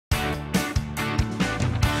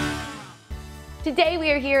Today we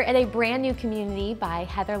are here at a brand new community by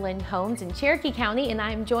Heatherland Homes in Cherokee County, and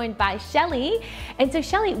I'm joined by Shelly. And so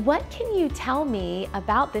Shelly, what can you tell me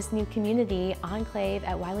about this new community, Enclave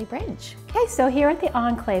at Wiley Bridge? Okay, so here at the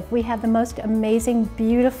Enclave, we have the most amazing,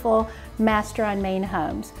 beautiful master on main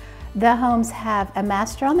homes. The homes have a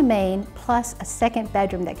master on the main plus a second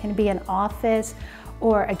bedroom that can be an office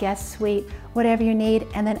or a guest suite, whatever you need.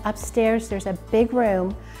 And then upstairs, there's a big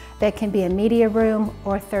room that can be a media room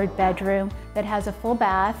or third bedroom that has a full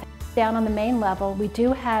bath. Down on the main level, we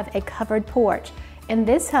do have a covered porch. In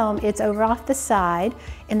this home, it's over off the side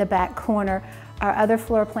in the back corner. Our other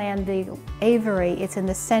floor plan, the Avery, it's in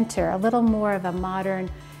the center, a little more of a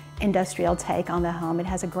modern industrial take on the home. It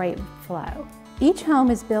has a great flow. Each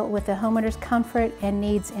home is built with the homeowner's comfort and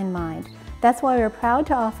needs in mind. That's why we're proud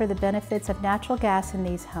to offer the benefits of natural gas in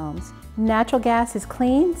these homes. Natural gas is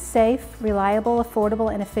clean, safe, reliable,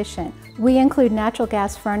 affordable, and efficient. We include natural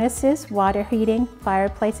gas furnaces, water heating,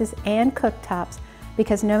 fireplaces, and cooktops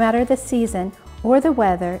because no matter the season or the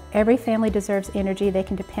weather, every family deserves energy they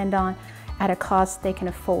can depend on at a cost they can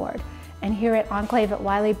afford. And here at Enclave at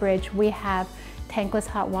Wiley Bridge, we have tankless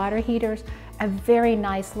hot water heaters, a very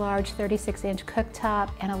nice large 36-inch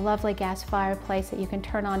cooktop, and a lovely gas fireplace that you can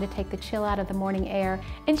turn on to take the chill out of the morning air.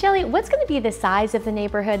 And Shelly, what's going to be the size of the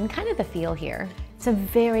neighborhood and kind of the feel here? It's a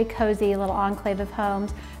very cozy little enclave of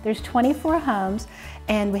homes. There's 24 homes,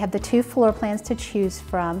 and we have the 2 floor plans to choose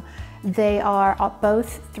from. They are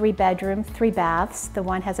both 3 bedroom, 3 baths. The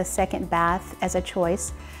one has a second bath as a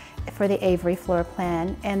choice for the Avery floor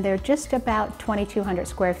plan, and they're just about 2,200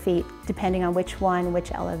 square feet, depending on which one,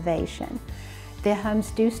 which elevation. The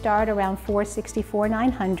homes do start around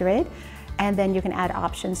 $464,900, and then you can add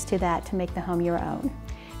options to that to make the home your own.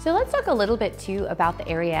 So let's talk a little bit too about the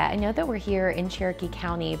area. I know that we're here in Cherokee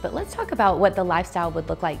County, but let's talk about what the lifestyle would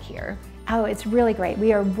look like here. Oh, it's really great.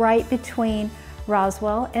 We are right between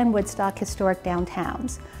Roswell and Woodstock historic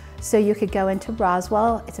downtowns. So you could go into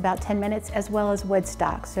Roswell, it's about 10 minutes, as well as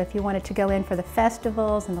Woodstock. So if you wanted to go in for the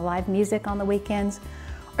festivals and the live music on the weekends,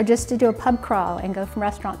 or just to do a pub crawl and go from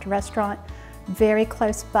restaurant to restaurant, very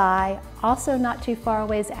close by. Also not too far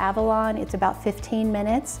away is Avalon, it's about 15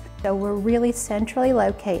 minutes. So we're really centrally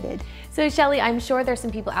located. So Shelly, I'm sure there's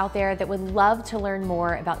some people out there that would love to learn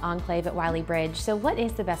more about Enclave at Wiley Bridge. So what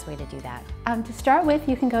is the best way to do that? To start with,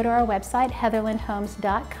 you can go to our website,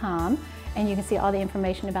 heatherlandhomes.com, and you can see all the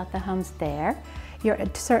information about the homes there. You're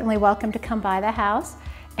certainly welcome to come by the house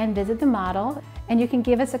and visit the model, and you can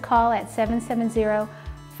give us a call at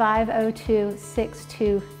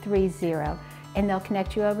 770-502-6230, and they'll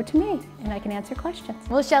connect you over to me, and I can answer questions.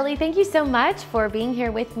 Well, Shelly, thank you so much for being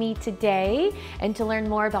here with me today. And to learn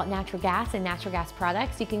more about natural gas and natural gas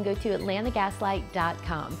products, you can go to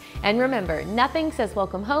atlantagaslight.com. And remember, nothing says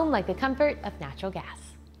welcome home like the comfort of natural gas.